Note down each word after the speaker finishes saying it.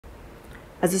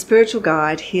As a spiritual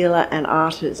guide, healer and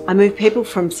artist, I move people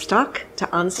from stuck to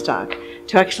unstuck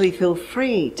to actually feel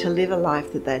free to live a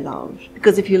life that they love.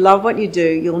 Because if you love what you do,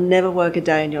 you'll never work a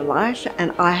day in your life,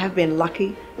 and I have been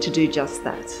lucky to do just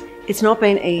that. It's not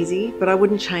been easy, but I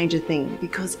wouldn't change a thing,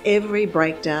 because every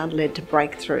breakdown led to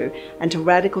breakthrough and to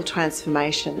radical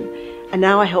transformation, and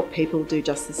now I help people do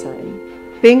just the same.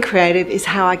 Being creative is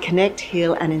how I connect,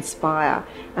 heal and inspire,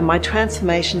 and my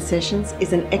transformation sessions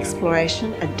is an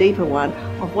exploration, a deeper one,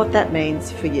 of what that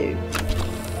means for you.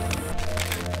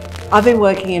 I've been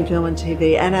working in film and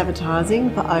TV and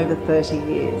advertising for over 30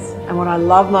 years, and what I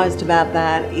love most about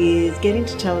that is getting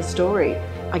to tell a story.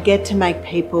 I get to make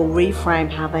people reframe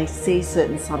how they see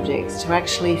certain subjects, to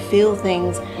actually feel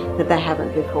things that they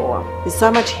haven't before. There's so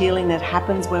much healing that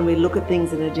happens when we look at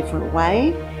things in a different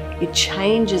way. It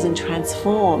changes and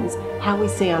transforms how we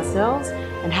see ourselves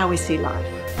and how we see life.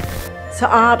 So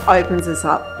art opens us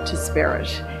up to spirit,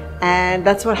 and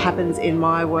that's what happens in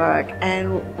my work.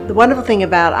 And the wonderful thing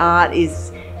about art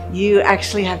is you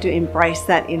actually have to embrace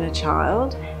that inner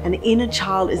child, and the inner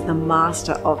child is the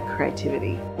master of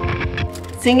creativity.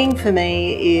 Singing for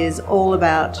me is all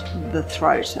about the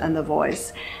throat and the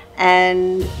voice,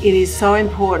 and it is so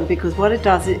important because what it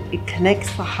does, it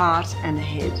connects the heart and the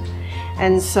head.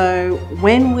 And so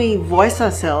when we voice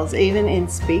ourselves, even in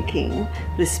speaking,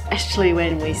 but especially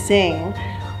when we sing,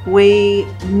 we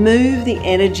move the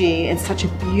energy in such a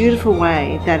beautiful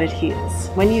way that it heals.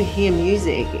 When you hear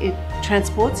music, it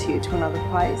transports you to another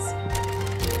place.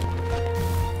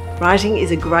 Writing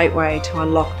is a great way to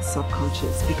unlock the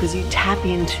subconscious because you tap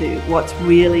into what's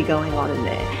really going on in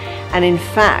there. And in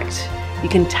fact, you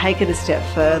can take it a step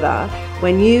further.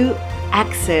 When you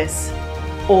access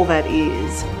all that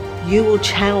is, you will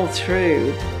channel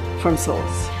through from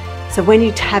source. So when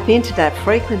you tap into that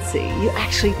frequency, you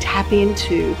actually tap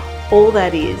into all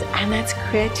that is, and that's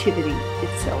creativity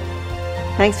itself.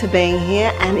 Thanks for being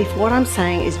here, and if what I'm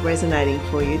saying is resonating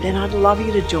for you, then I'd love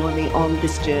you to join me on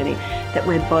this journey that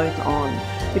we're both on,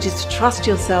 which is to trust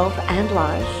yourself and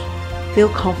life, feel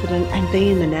confident and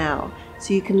be in the now,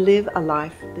 so you can live a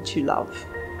life that you love.